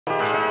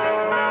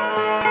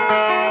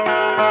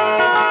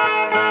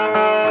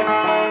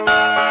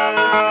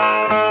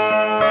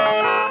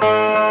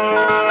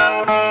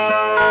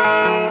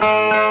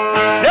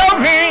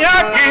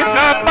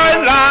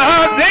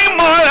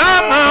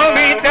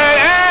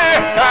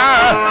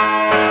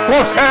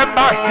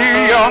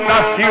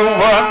da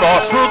Silva,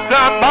 nosso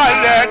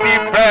trabalho é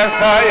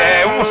depressa.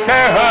 É um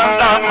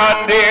serrando a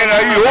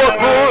madeira e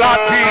outro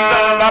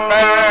lapidando a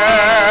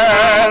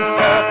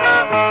peça.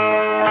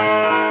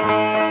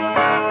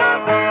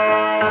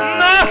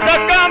 Nossa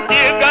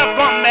cantiga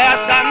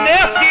começa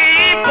nesse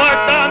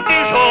importante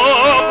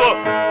jogo.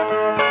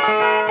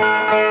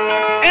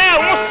 É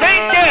um sem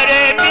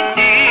querer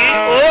mentir,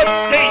 outro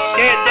sem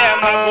ser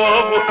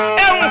demagogo.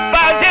 É um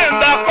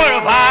fazendo a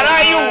corvara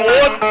e o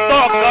outro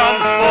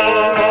tocando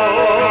fogo.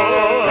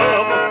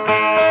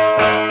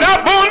 Tá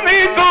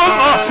bonito o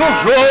nosso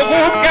jogo,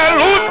 que a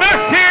luta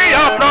se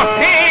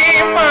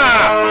aproxima.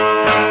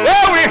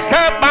 Eu e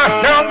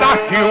Sebastião da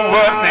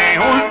Silva,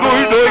 nenhum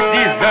dos dois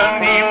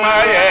desanima.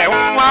 É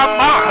um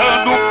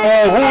amarrando o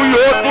burro e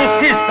outro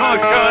se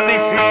escanchando em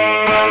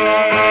cima.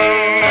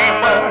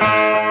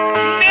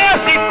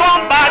 Nesse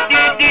combate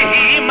de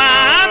rima,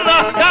 a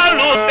nossa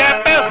luta é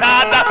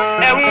pesada.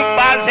 É um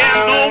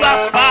fazendo o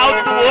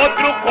asfalto,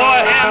 outro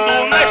correndo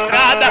na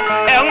estrada.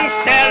 É um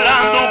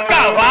selando o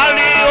cavalo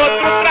e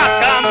outro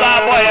tratando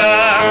a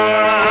boiada.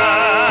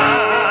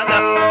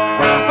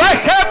 Vai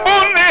ser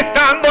bonita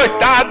a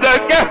noitada,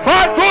 que é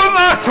forte o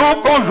nosso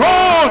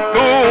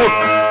conjunto.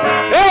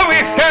 Eu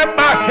e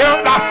Sebastião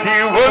da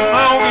Silva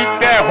não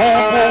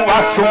interrompo o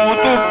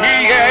assunto, que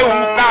é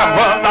um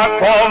cavando a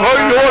cova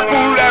e outro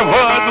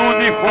levando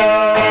de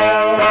fundo.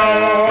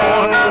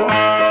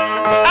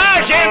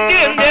 A gente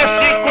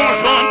nesse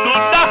conjunto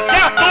dá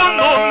certo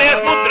no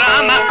mesmo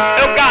drama.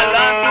 Eu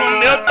garanto o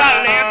meu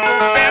talento, o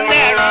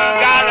Fenelon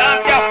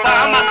garante a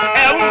fama.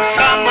 É um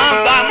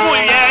chamando a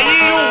mulher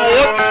e o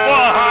outro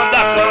forrando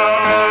a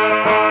cama.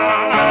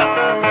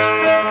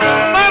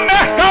 Mas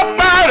essa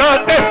para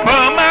ter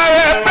fama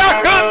é pra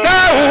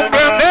cantar o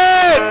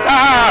planeta.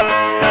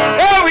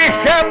 Eu e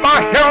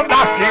Sebastião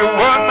da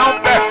Silva não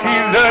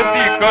precisa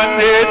de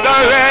caneta.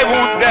 É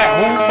um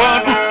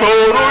derrubando o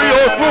touro e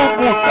outro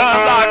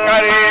botando a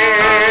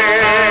careta.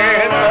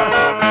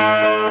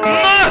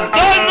 Nós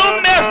dois no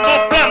mesmo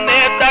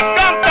planeta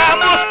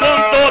cantamos com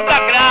toda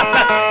graça.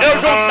 Eu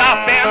junto a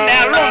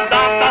Fenelon,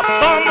 Dantas,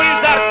 somos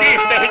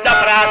artistas da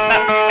praça.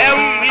 É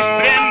um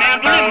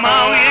espremendo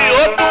limão e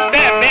outro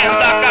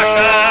bebendo a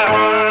cachaça.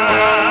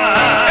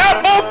 É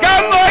bom que a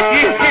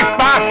noite se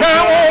faça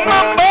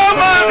uma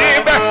boa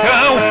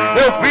diversão.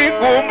 Eu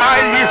fico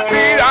mais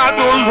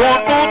inspirado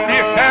junto de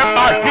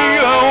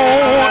Sebastião,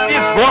 um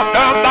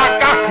desbotando a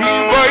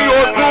cacimba e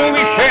outro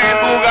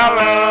enchendo o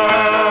galão.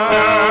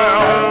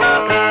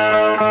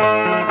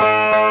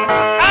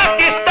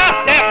 Aqui está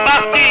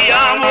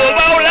Sebastião,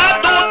 ao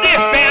lado de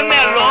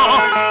Fenelon.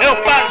 Eu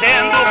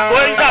fazendo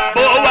coisa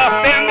boa,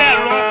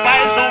 Fenelon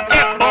faz o que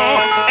é bom.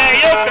 É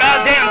eu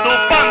trazendo o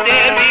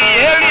pandeiro e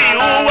ele o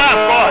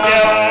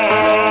acordeão.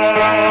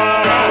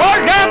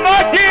 Hoje é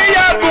noite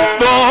do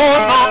dom,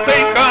 não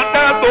tem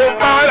cantador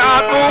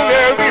parado.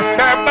 Eu e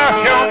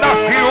Sebastião da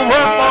Silva,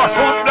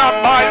 nosso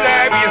trabalho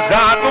é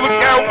visado,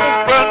 que é um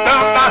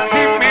plantando a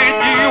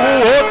semente e o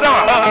outro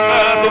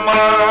arrancando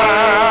mar.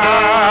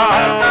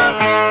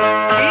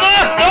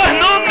 Nós dois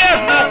no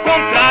mesmo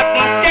contrato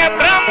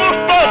quebramos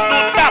todo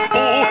o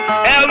tabu.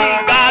 É um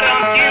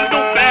garantindo o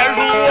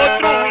brejo, o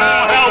outro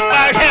honra o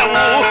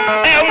pajeú.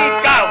 É um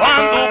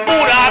cavando o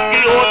buraco e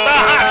outro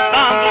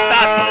arrastando o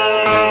tatu.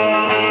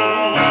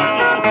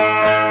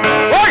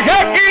 Hoje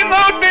aqui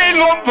não tem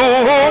lundu,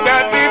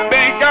 é de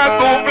bem que a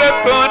dupla é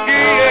cante.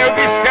 Eu e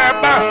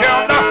Sebastião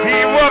da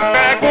Silva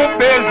pega o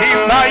peso e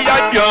vai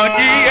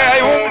adiante.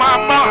 É uma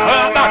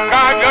amarrando a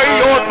carga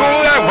e outro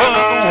levando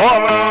o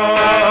rolão.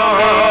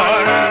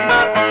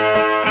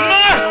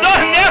 Nós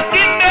dois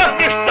nesse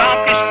mesmo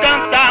instante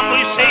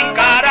cantamos sem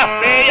cara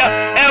feia.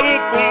 É um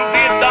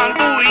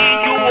convidando o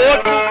índio, o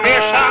outro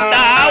fechando a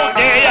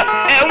aldeia.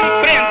 É um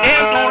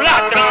prendendo o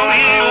ladrão e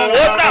o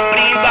outro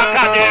abrindo a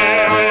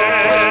cadeia.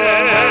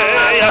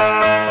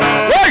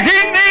 Hoje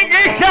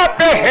ninguém se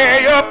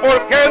aperreia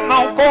porque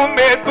não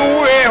cometo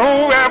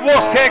erro. É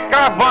você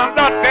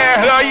cavando a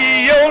terra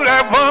e eu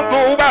levando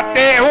o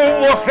aterro.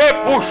 Você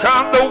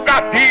puxando o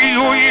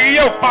gatilho e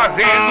eu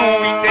fazendo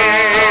o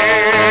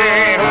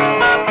enterro.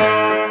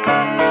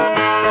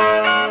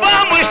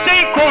 Vamos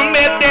sem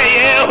cometer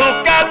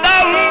erro,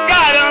 cada um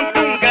garante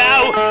um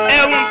grau.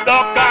 É um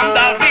tocando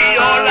a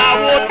viola,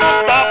 o outro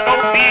toca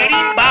o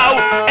birimbau.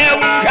 É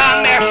um já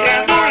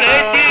mexendo o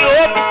leite e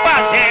outro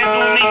fazendo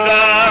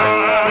mingau.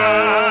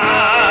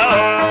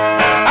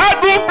 A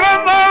dupla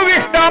não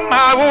está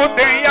mal,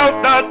 tem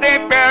alta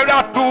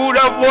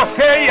temperatura.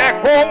 Você é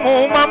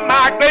como uma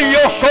máquina e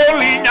eu sou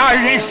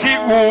linhagem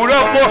segura.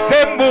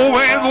 Você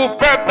moendo o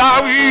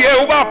pedal e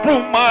eu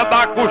aprumando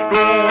a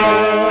costura.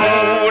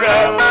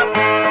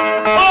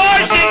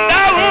 Hoje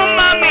dá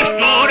uma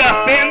mistura,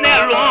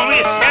 Fenelon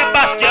e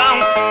Sebastião.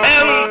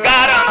 É um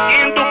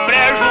garantindo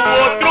brejo,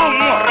 outro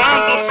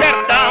honrando o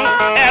sertão.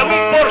 É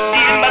um por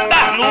cima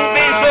das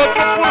nuvens,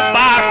 outro por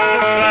baixo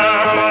do chão.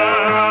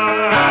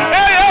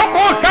 Eu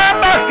com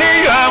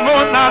Sebastião,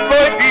 na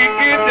noite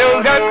que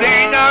Deus é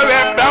tenha,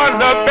 é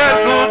brasa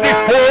perto de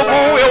fogo.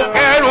 Eu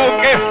quero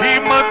que se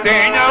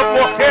mantenha,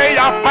 você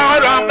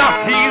aparando a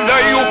cinza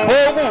e o fogo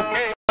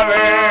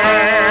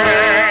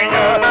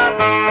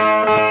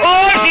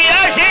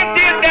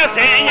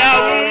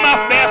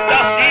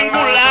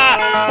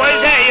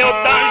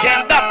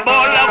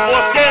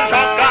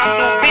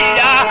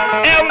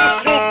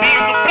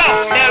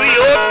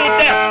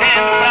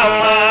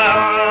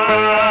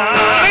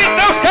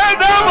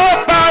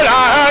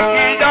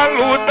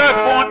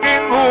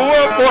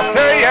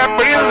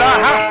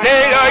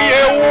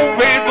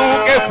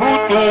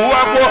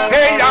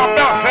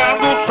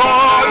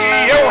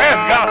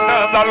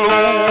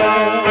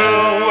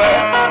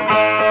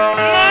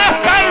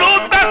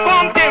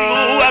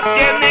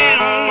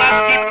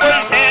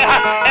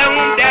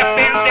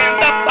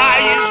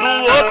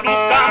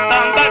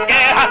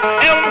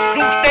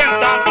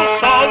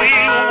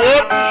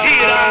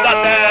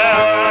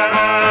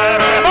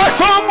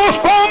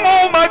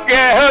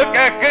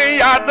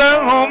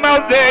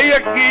dia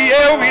que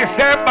eu e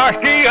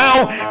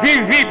Sebastião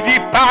vivi de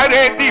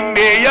parede e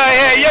meia,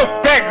 é eu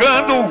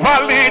pegando o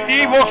valente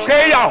e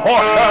você e a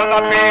rocha na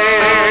beira.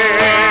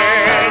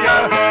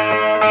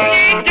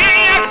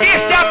 Ninguém aqui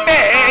se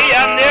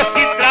aperreia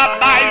nesse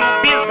trabalho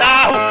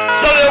bizarro.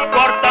 Sou eu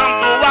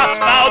cortando o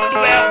asfalto,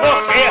 é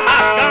você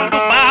rasgando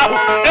barro,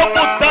 eu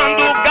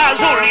botando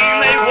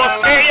gasolina e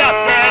você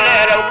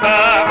acelera o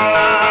carro.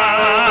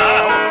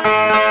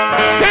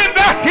 Sendo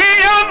assim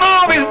eu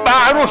não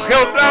esbarro, o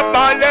seu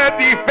trabalho é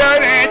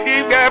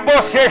diferente. É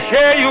você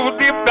cheio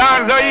de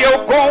brasa e eu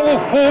com o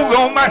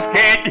fogão mais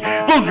quente,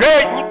 do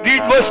jeito de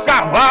dois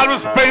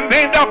cavalos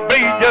prendendo a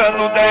brinca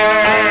no dente.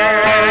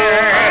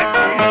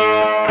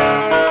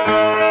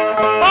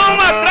 Um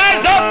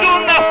atrás, outro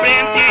na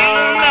frente,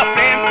 um na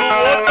frente, o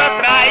outro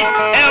atrás.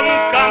 É um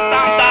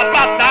cantando a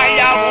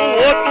batalha, o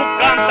outro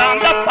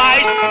cantando a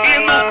paz. E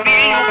no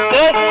fim o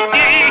povo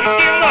diz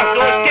que nós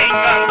dois quem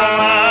canta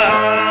mais.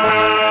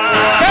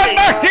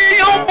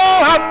 Sebastião, bom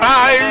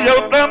rapaz,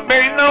 eu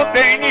também não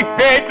tenho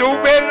feito.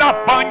 Ele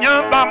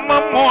apanhando a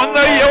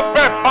mamona e eu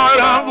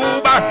preparando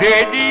o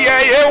azeite. E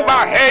é eu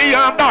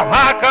arreiando a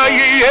vaca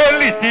e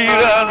ele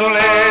tirando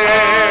leite.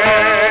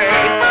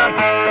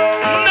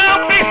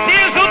 Não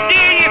preciso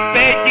de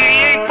enfeite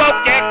em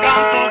qualquer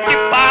canto que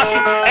passo.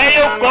 É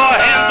eu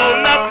correndo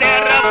na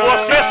terra,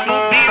 você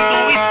subindo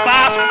o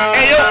espaço. É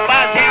eu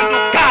fazendo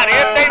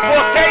careta e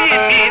você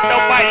imita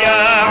o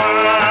palhaço.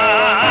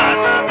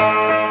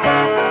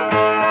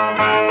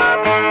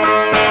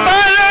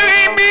 Para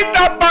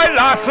imitar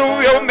palhaço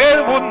eu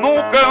mesmo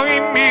nunca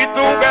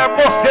imito. É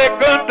você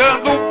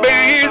cantando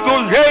bem e do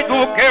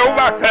jeito que eu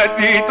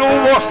acredito.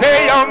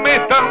 Você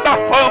aumentando a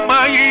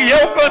fama e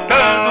eu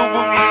cantando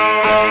bonito.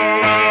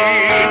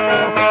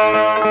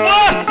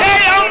 Você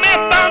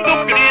aumentando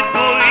o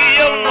grito e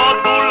eu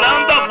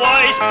modulando a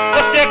voz.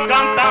 Você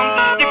cantando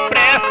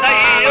depressa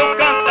e eu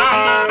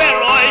cantando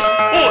veloz.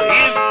 O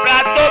riso pra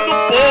todo o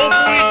povo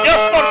e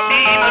Deus por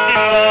cima de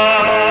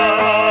nós.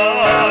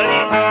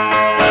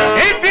 E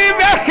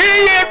tivesse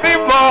entre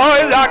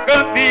nós a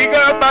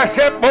cantiga vai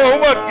ser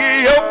boa,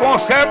 que eu com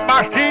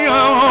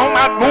Sebastião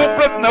a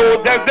dupla,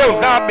 não,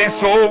 Deus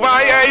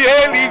abençoa. É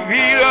ele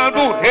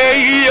virando rei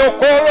e eu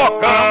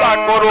colocando a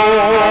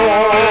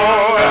coroa.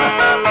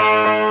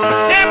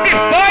 Sempre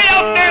foi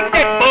autêntica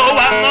e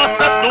boa,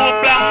 nossa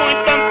dupla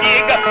muito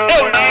antiga.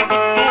 Eu lembro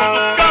tudo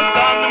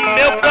cantando,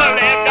 meu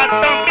colega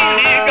também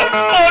liga.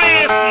 Por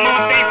isso não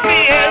tem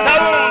frieza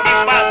onde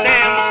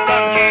fazemos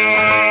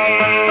cantinho.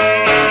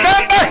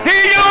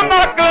 Sebastião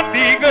na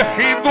cantiga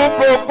se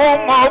duplou com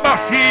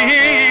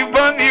Malvaci,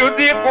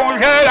 Vanilde com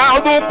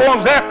Geraldo, com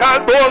Zé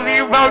Cardoso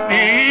e Valdir.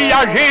 E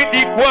a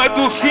gente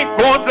quando se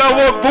encontra,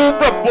 ô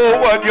dupla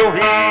boa de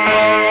ouvir.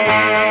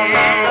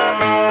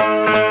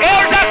 Eu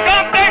já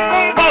cantei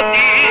com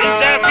Valdir,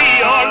 Zé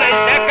Viola e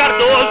Zé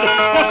Cardoso,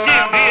 com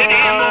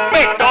Severino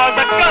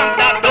Feitosa,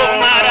 cantador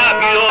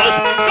maravilhoso.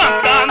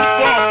 Cantando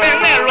com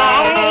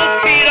Fenelon,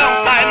 o pirão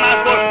sai mais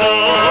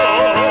gostoso.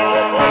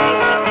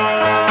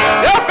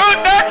 Eu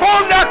cantei com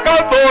Zé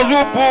Cardoso,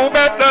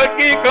 poeta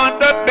que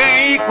canta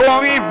bem, e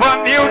com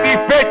Ivanilde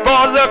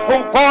Feitosa,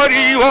 com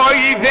Corió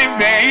e Vem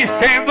Vem, e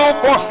sendo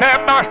com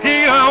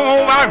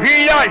Sebastião uma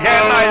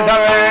viagem mais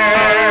além.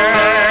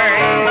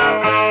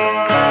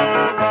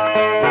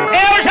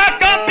 Eu já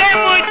cantei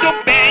muito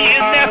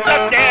bem nessa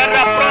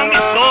terra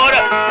promissora,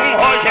 com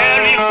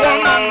Rogério e com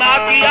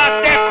Nonato e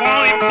até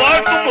com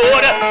Hipólito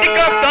Moura. E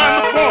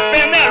cantando com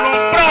Fenelon,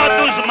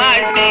 produz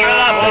mais minha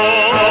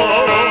lavoura.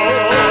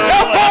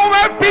 Eu com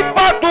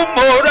Hipólito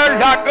Moura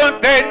já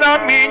cantei na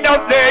minha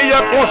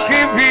aldeia, com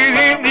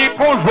Severino e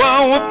com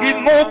João, que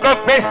nunca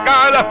fez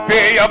cara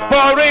feia.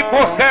 Porém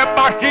com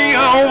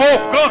Sebastião eu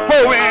canto,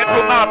 eu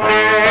entro na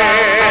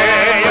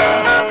teia.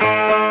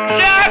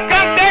 Já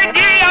cantei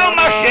de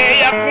alma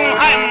cheia com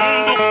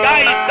Raimundo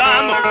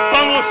Caetano,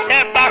 com o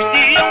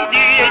Sebastião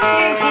Dias e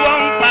com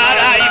João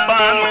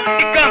Paraibano.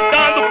 E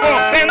cantando com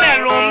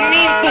Fenelon,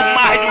 minto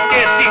mais do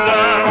que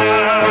cigano.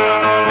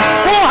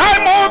 Com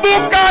Raimundo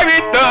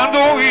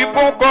Caetano e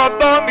com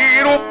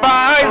Codomiro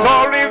Paz,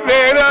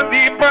 Oliveira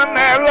de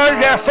Panela,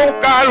 Gerson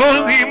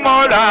Carlos de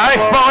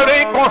Moraes.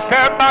 Porém com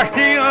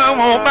Sebastião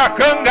uma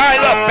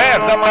cangalha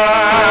pesa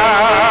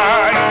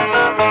mais.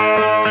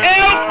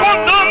 Eu com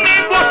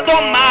Domingos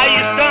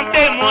Tomás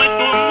cantei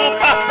muito no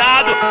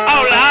passado,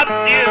 ao lado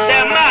de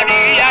Zé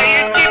Maria e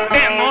de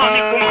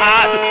Benoni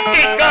Conrado.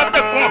 Quem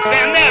canta com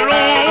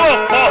Fenelon, o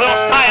corão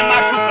sai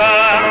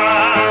machucado.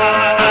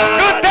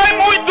 Cantei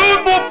muito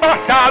no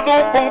passado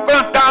com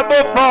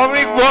cantador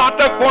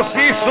Poliglota, com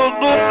Cício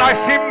do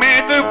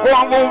Nascimento e com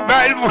o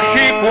velho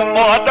Chico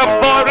Mota.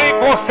 Porém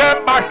com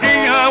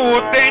Sebastião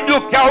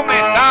tenho que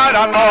aumentar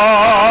a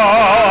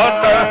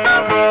nota.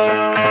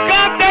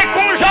 Cantei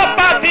com Jó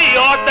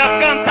Patriota,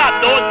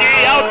 cantador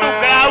de alto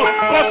grau,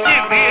 com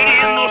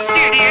Severino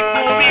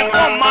Sirico e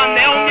com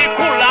Manel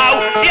Nicolau.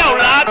 E ao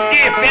lado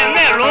de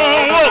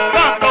Fenelon, o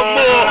canto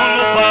morro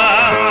no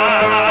bar.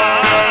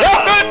 Eu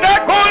cantei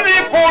com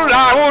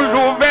Nicolau, o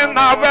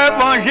Juvenal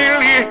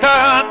Evangelista,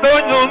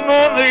 Antônio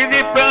Nunes de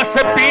França,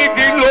 Pinto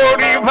e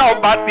Lorival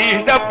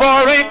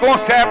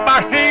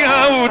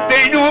Sebastião,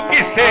 tenho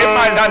que ser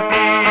mais artista.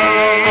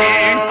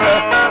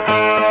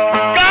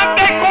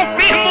 Canta e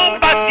confirma o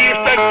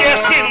Batista que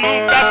esse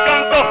nunca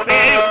cantou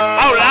feio.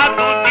 Ao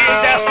lado de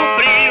Zé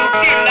Sobrinho,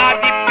 que lá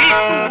de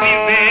Pico e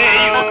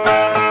veio.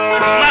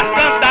 Mas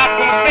cantar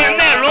com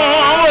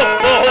Fenelon, o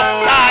povo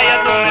saia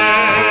do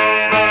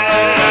meio.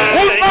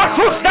 O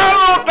nosso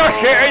salão tá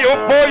cheio,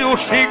 foi o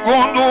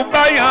segundo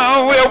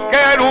baião. Eu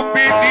quero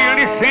pedir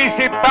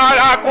licença e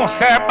parar com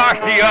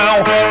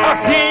Sebastião.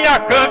 Assim a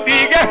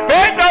cantiga é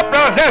feita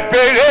pra Zé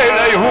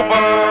Pereira e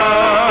Rubão.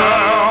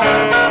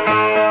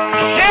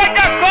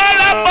 Chega a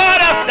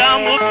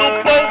colaboração do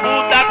povo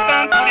da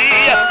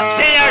cantoria,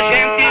 sem a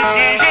gente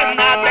exigir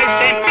nada e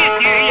sem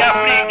pedir a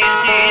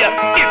freguesia,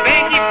 que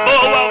vem de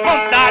boa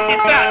vontade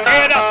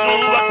trazer a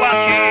sua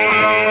quantia.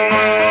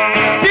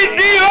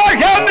 Pedir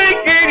hoje eu nem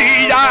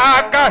queria,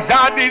 a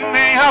casada e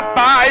nem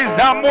rapaz,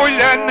 a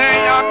mulher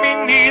nem a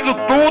menino,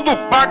 tudo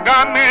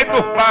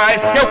pagamento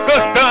faz. Que eu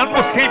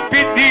cantando sem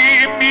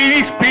pedir me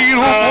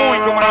inspiro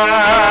muito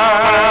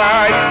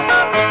mais.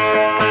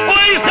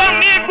 Os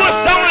amigos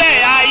são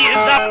leais,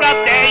 a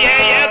plateia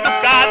é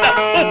educada,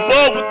 o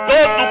povo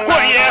todo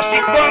conhece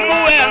como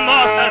é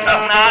nossa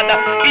jornada.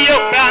 E eu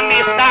pra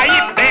me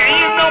sair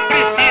bem não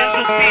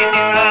preciso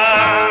pedir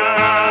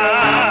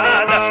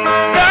nada.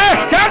 Tá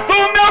certo,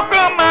 meu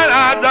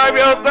camarada,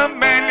 eu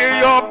também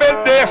lhe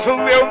obedeço.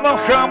 Eu não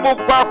chamo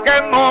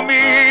qualquer nome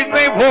e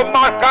nem vou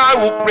marcar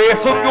o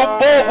preço, que o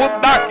povo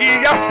daqui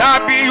já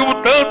sabe o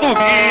tanto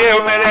que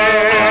eu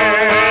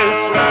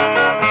mereço.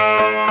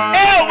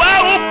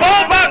 O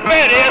povo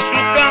ofereço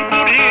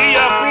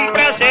cantoria com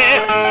prazer,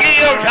 que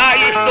eu já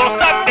estou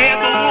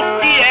sabendo o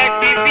que é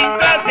que vim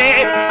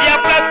trazer, e a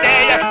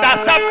plateia está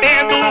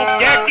sabendo o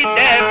que é que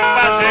deve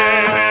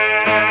fazer.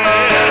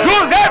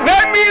 José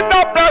vem me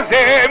dar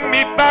prazer,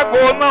 me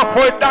pagou, não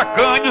foi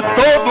tacanho,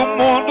 todo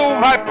mundo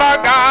vai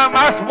pagar,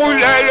 mas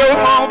mulher eu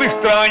não me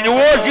estranho,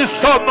 hoje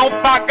só não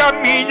paga a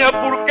minha,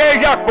 porque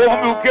já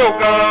come o que eu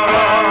ganho.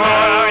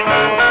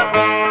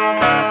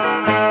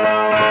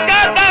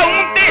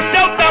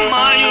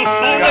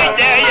 Sua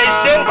ideia e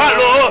seu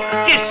valor,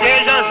 que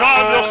seja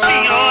jovem ou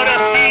senhora,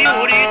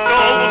 senhorita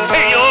ou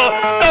senhor,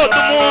 todo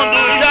mundo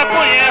já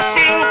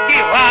conhece o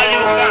que vale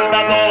o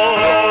cantador.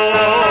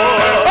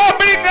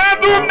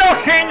 Obrigado, meu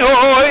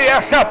senhor, e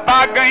essa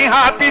paga em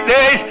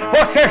rapidez,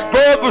 vocês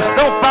todos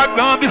estão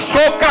pagando e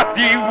sou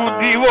cativo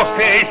de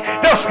vocês.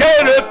 Deus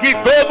queira que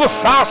todos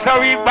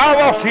façam igual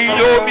ao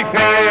senhor me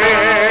fez.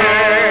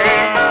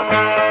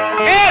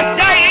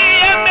 Esse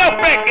aí é meu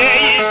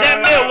freguês, é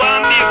meu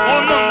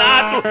amigo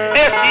nonato.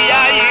 Esse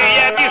aí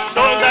é de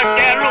Souza,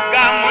 que é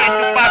lugar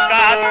muito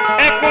pacato.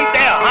 É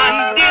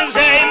conterrâneo de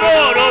Zé e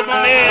morou no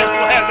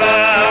mesmo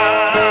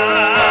regato.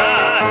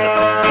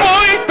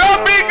 Muito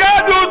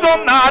obrigado,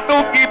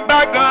 Donato, que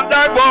pagando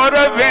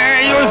agora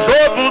vem. Os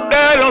outros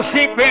deram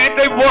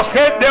 50 e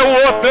você deu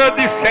outra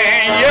de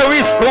 100. Eu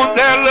escondo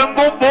ela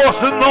no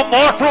bolso, não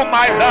mostro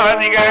mais a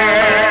ninguém.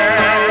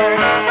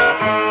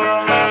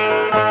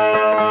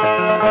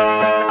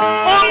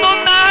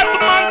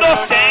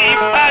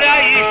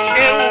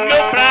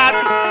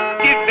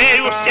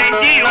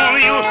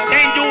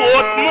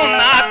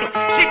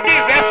 Se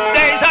tivesse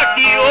 10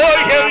 aqui,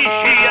 hoje eu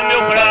enchia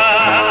meu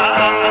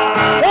braço.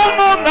 Um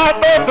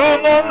nonato do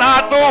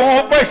nonato,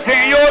 um foi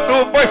sem,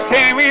 outro foi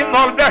sem, e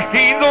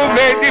nordestino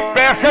veio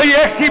depressa e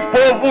esse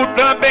povo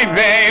também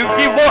vem. O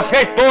que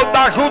vocês todos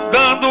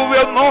ajudando,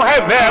 eu não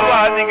revelo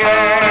a ninguém.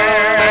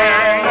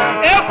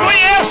 Eu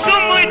conheço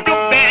muito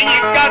bem,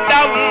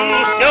 cada um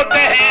no seu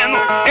terreno.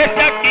 Esse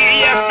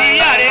aqui é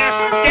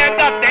cearense, que é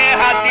da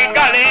terra de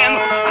Galeno.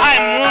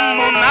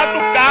 Raimundo Nonato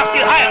Castro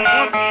e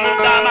Raimundo no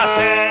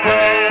Damasceno.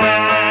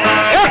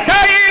 Esse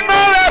aí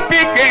não é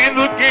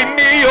pequeno, que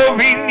me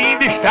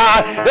ouvindo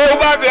está. Eu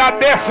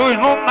agradeço os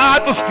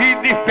nonatos, que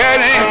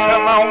diferença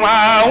não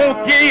há. Um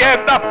que é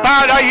da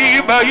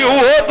Paraíba e o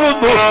outro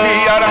do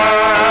Ceará.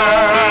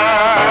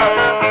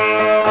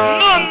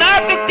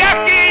 Nonato que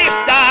aqui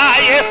está,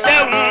 esse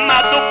é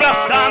uma dupla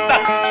santa.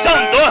 São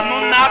dois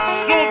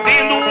nonatos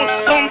ouvindo o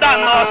som da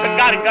nossa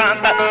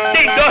garganta.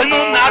 Tem dois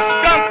nonatos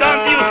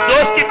cantando e os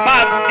dois que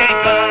pagam quem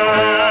canta.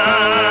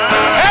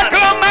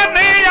 Reclama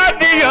nem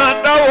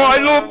adianta,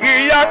 olha o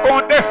que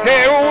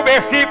aconteceu.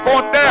 Esse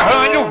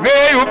conterrâneo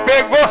veio,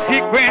 pegou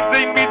 50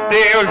 e me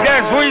deu.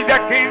 Jesus é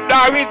quem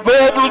dá em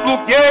dobro do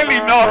que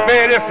ele me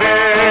ofereceu.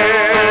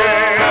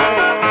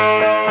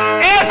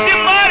 Esse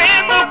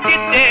moreno que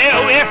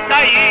deu, esse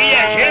aí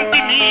é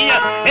gente minha.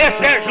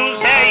 Esse é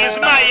José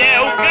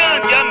Ismael,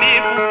 grande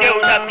amigo que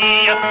eu já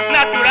tinha.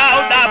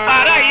 Natural da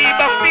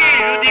Paraíba,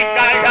 filho de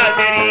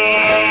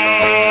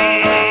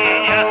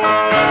Cajazeirinha.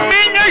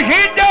 Minha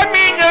gente, a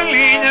minha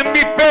linha,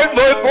 me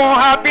perdoe com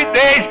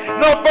rapidez.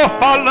 Não tô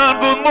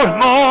falando nos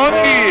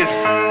nomes,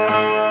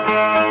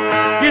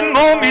 que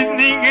nomes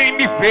ninguém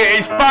me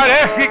fez.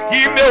 Parece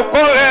que meu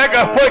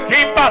colega foi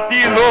quem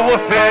batizou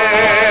vocês.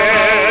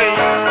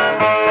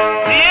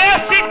 E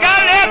esse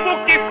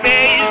galego que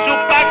fez o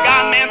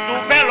pagamento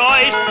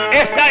veloz,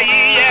 esse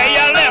aí é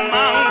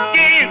alemão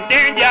que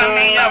entende a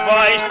minha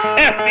voz.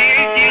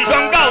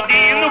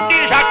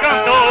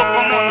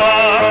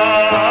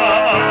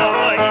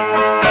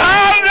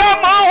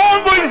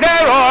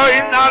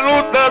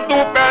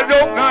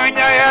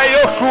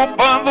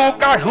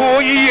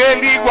 e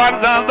ele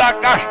guardando a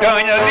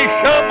castanha. Lhe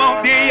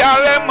chamam de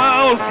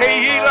alemão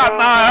sem ir lá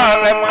na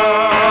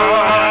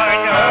Alemanha.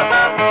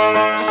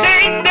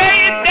 Sem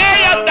ter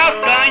ideia da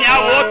canha,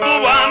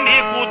 outro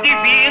amigo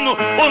divino,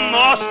 o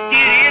nosso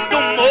querido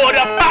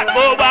Moura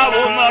pagou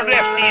ao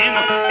nordestino.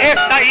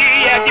 Esse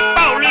aí é de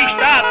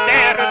Paulista, a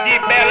terra de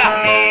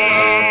Belarmim.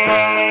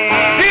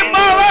 De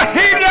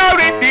Malacílio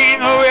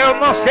Laurentino, eu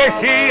não sei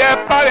se é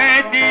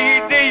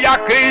parente de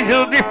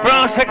Acrísio de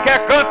França, que é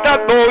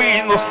cantador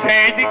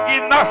inocente,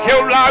 que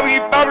nasceu lá em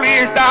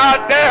Paulista, a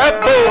terra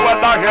boa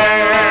da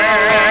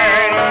gente.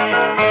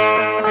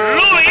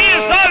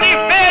 Luiz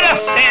Oliveira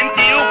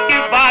sente o que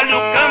vale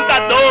o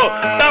cantador,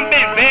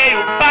 também veio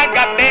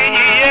pagar bem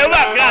e eu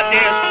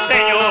agradeço,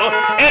 Senhor.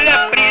 Ele é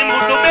primo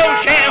do meu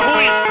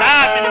genro e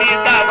sabe me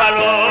dar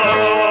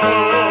valor.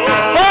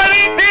 Por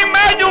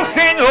intermédio,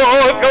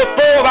 Senhor, que eu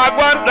tô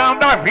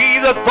aguardando a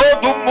vida,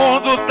 todo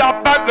mundo tá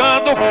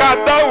pagando,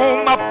 cada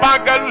uma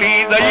paga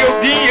linda, e o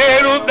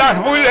dinheiro das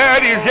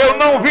mulheres eu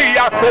não vi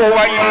a cor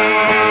ainda.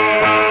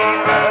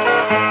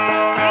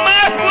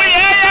 Mas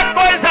mulher é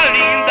coisa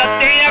linda,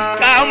 tenha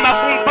calma,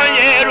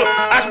 companheiro.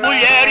 As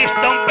mulheres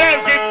estão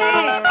presentes,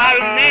 não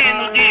falam nem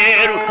no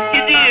dinheiro,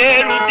 que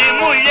dinheiro de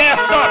mulher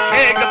só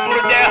chega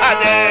por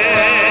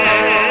derradeiro.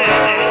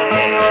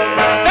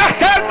 Tá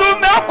certo,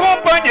 meu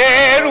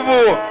companheiro,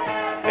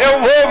 eu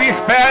vou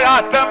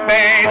esperar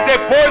também.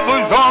 Depois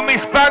dos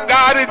homens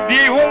pagarem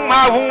de um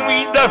a um,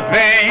 ainda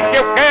vem, que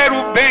eu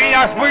quero bem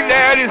as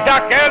mulheres,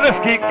 aquelas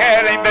que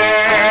querem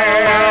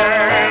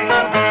bem.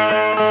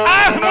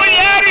 As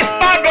mulheres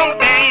pagam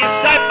bem,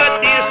 saiba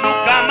disso,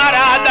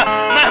 camarada.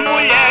 Mas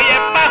mulher é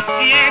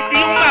paciente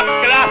e uma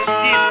classe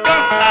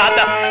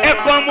descansada. É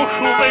como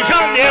chuva em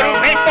janeiro,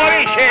 vem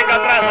porém chega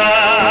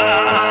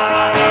atrasada.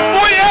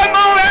 Mulher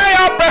não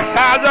é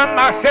apressada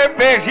na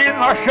cerveja e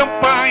na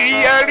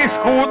champanhe, ela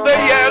escuta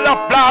e ela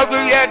aplaude,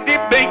 e é de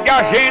bem que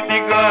a gente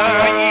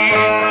ganhe.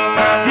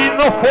 Se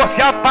não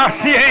fosse a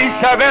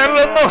paciência,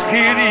 ela não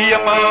seria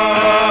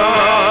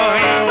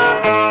mãe.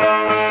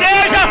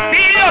 Seja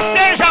filha ou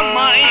seja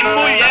mãe,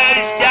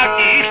 mulheres que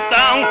aqui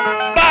estão,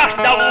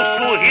 basta o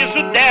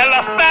sorriso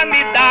delas pra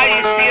me dar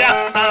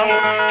inspiração,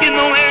 que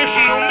não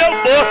enche o meu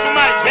bolso,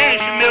 mas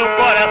enche meu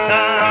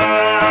coração.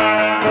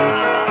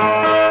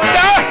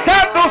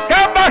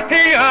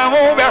 Sebastião,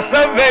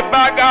 essa vez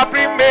pagar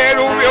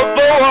primeiro, eu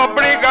dou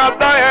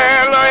obrigado a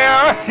ela,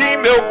 é assim,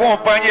 meu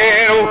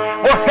companheiro.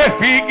 Você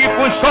fique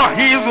com os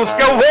sorrisos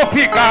que eu vou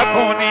ficar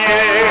com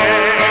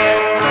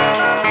dinheiro.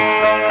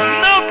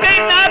 Não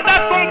tem nada,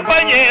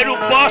 companheiro,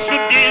 posso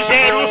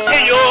dizer o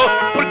Senhor,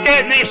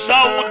 porque nem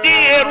só o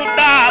dinheiro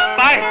dá a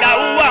paz, dá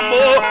o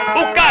amor,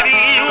 o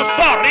carinho, o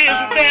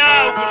sorriso tem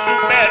algo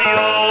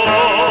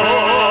superior.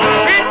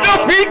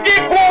 Então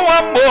fique com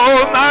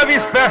amor na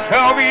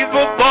expressão e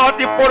no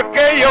dote, porque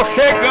eu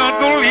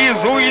chegando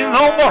liso e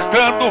não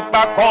mostrando o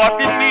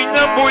pacote,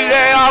 minha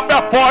mulher abre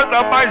a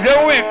porta, mas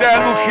eu entrei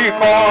no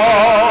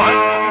chicote.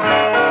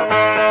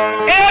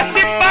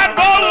 Esse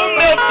pagou o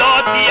meu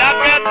dote,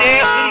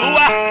 agradeço no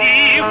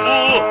arquivo.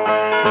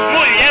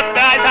 Mulher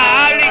traz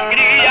a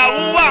alegria,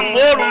 o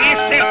amor, o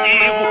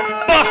incentivo.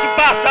 Posso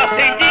passar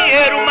sem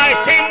dinheiro, mas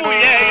sem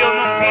mulher eu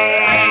não vivo.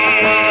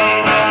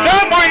 Da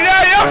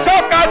mulher eu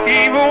sou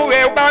cativo,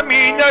 eu a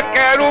minha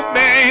quero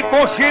bem,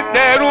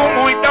 considero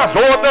muitas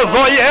outras,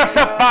 olha,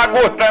 essa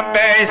pagou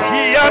também.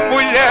 Se a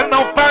mulher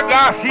não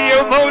pagasse,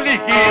 eu não lhe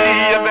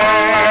queria bem.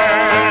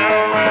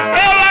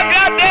 Eu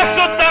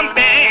agradeço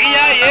também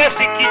a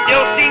esse que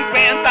deu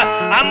 50.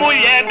 A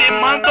mulher me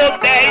mandou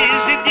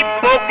 10 e de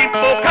pouco em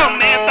pouco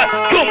aumenta,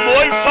 que o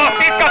molho só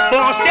fica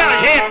bom se a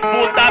gente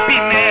botar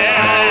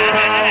pimenta.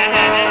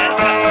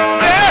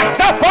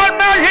 Dessa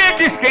forma a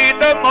gente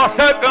esquenta,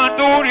 nossa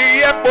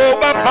cantoria é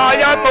boa,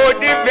 vai a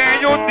noite,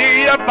 vem o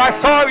dia, vai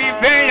sol e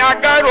vem a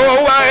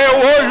garoa. Eu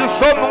hoje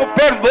só não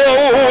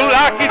perdoo,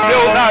 lá que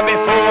Deus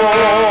abençoe.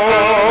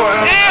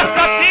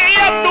 Essa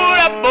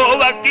criatura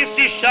boa que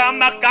se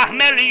chama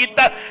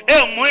Carmelita,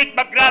 eu muito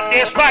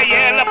agradeço a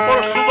ela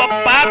por sua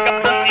paga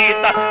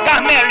bonita.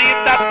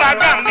 Carmelita,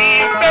 paga a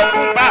mim pra eu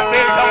comprar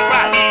feijão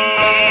pra mim.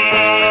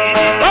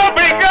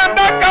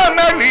 Obrigada,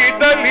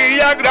 Carmelita,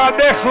 lhe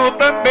agradeço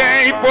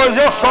também, pois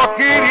eu só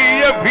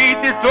queria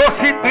 20,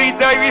 trouxe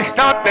 30 e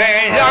está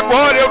bem.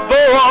 Agora eu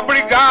dou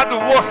obrigado,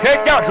 você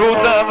que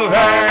ajudando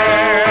vem.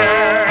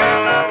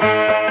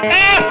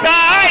 Essa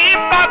aí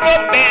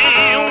pagou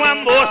bem, uma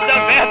moça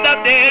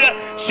verdadeira.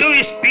 Se o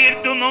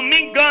espírito não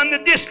me engana,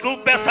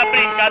 desculpa essa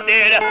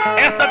brincadeira.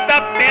 Essa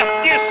tá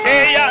perto de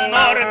ser a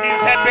nora de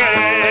Zé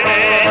Pereira.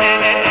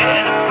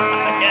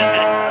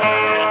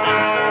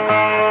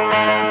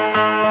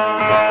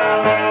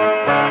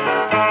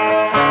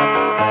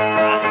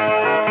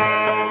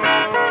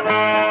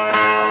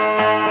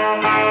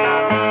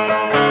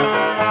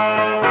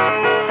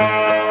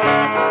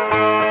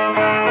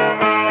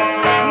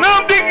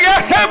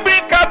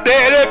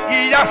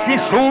 Se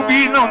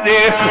subir não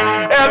desço,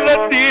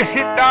 ela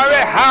disse tava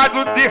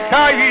errado de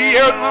sair,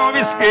 eu não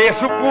me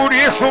esqueço, por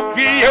isso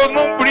que eu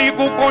não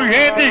brigo com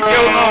gente que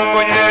eu não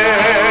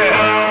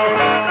conheço.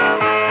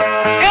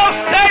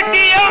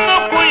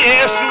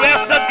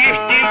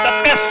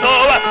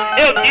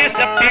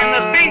 disse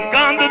apenas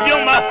brincando de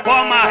uma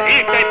forma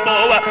rica e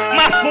boa.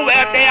 Mas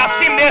poeta é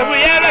assim mesmo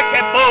e ela que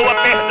é boa,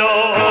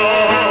 perdoa.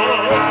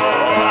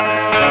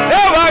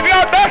 Eu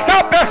agradeço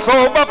a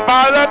pessoa,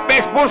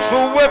 parabéns por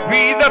sua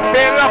vida,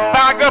 pela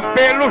paga,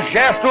 pelo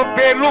gesto,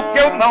 pelo que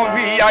eu não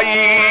vi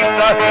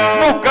ainda.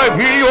 Nunca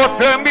vi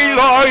outra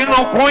melhor e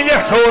não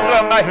conheço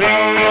outra mais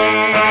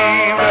linda.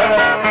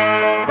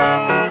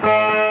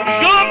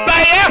 Junto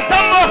a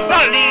essa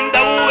moça linda,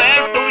 o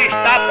Elton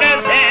está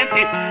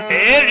presente.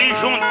 Ele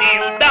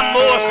juntinho da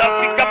moça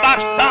fica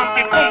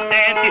bastante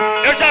contente.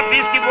 Eu já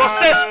vi que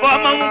vocês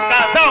formam um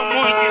casal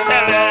muito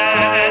excelente.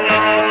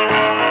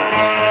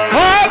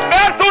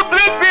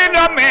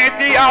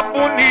 A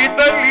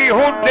bonita lhe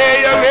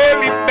rodeia,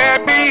 ele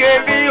bebe,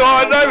 ele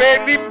olha,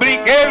 ele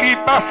brinca, ele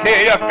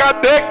passeia.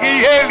 Cadê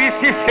que ele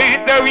se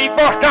senta eu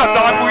encostado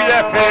da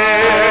mulher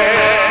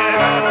feia?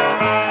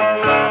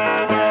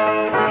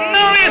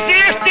 Não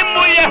existe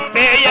mulher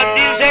feia,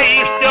 dizer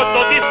isto eu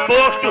tô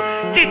disposto.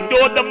 Que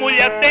toda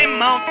mulher tem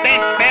mão, tem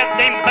pé,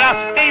 tem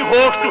braço, tem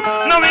rosto.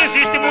 Não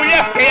existe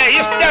mulher feia,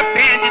 isso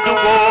depende do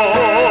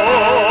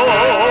gosto.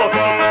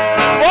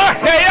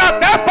 Você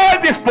até foi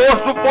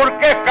disposto,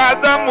 porque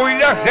cada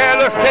mulher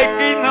zela. Sei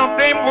que não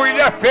tem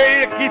mulher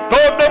feia, que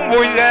toda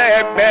mulher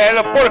é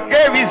bela, porque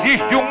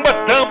existe uma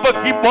tampa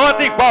que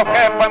bota em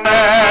qualquer panela.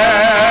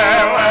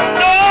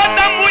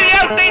 Toda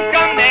mulher tem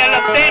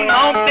canela, tem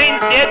mão, tem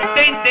dedo,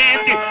 tem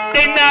dente,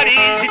 tem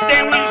nariz e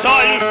tem os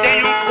olhos, tem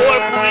um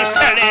corpo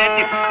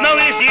excelente. Não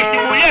existe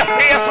mulher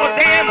feia, só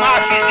tem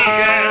macho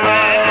exigente.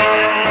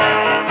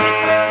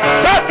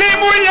 Só tem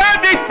mulher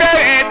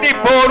diferente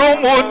por um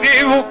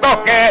motivo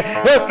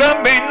qualquer. Eu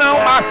também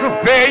não acho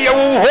feia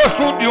o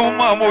rosto de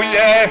uma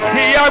mulher.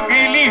 Se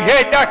alguém lhe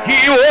enjeita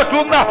aqui, o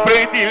outro na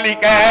frente lhe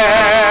quer.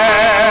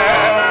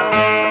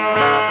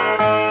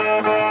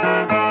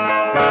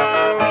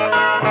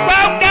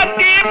 Qualquer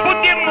tipo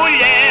de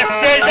mulher,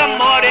 seja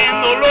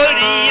morena ou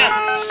lourinha,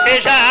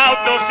 seja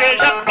alta ou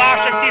seja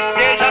baixa, que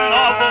seja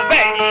nova ou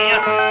velhinha,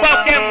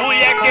 qualquer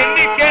mulher que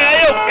me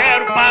quer, eu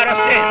quero para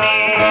ser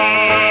minha.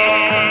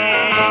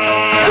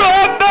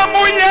 Toda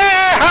mulher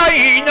é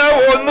rainha,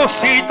 ou no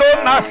sítio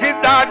ou na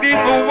cidade,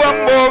 no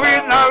amor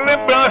e na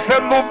lembrança,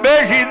 no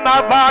beijo e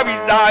na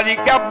vaidade,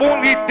 que a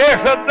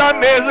boniteza da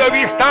mesa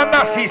está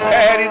na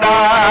sinceridade.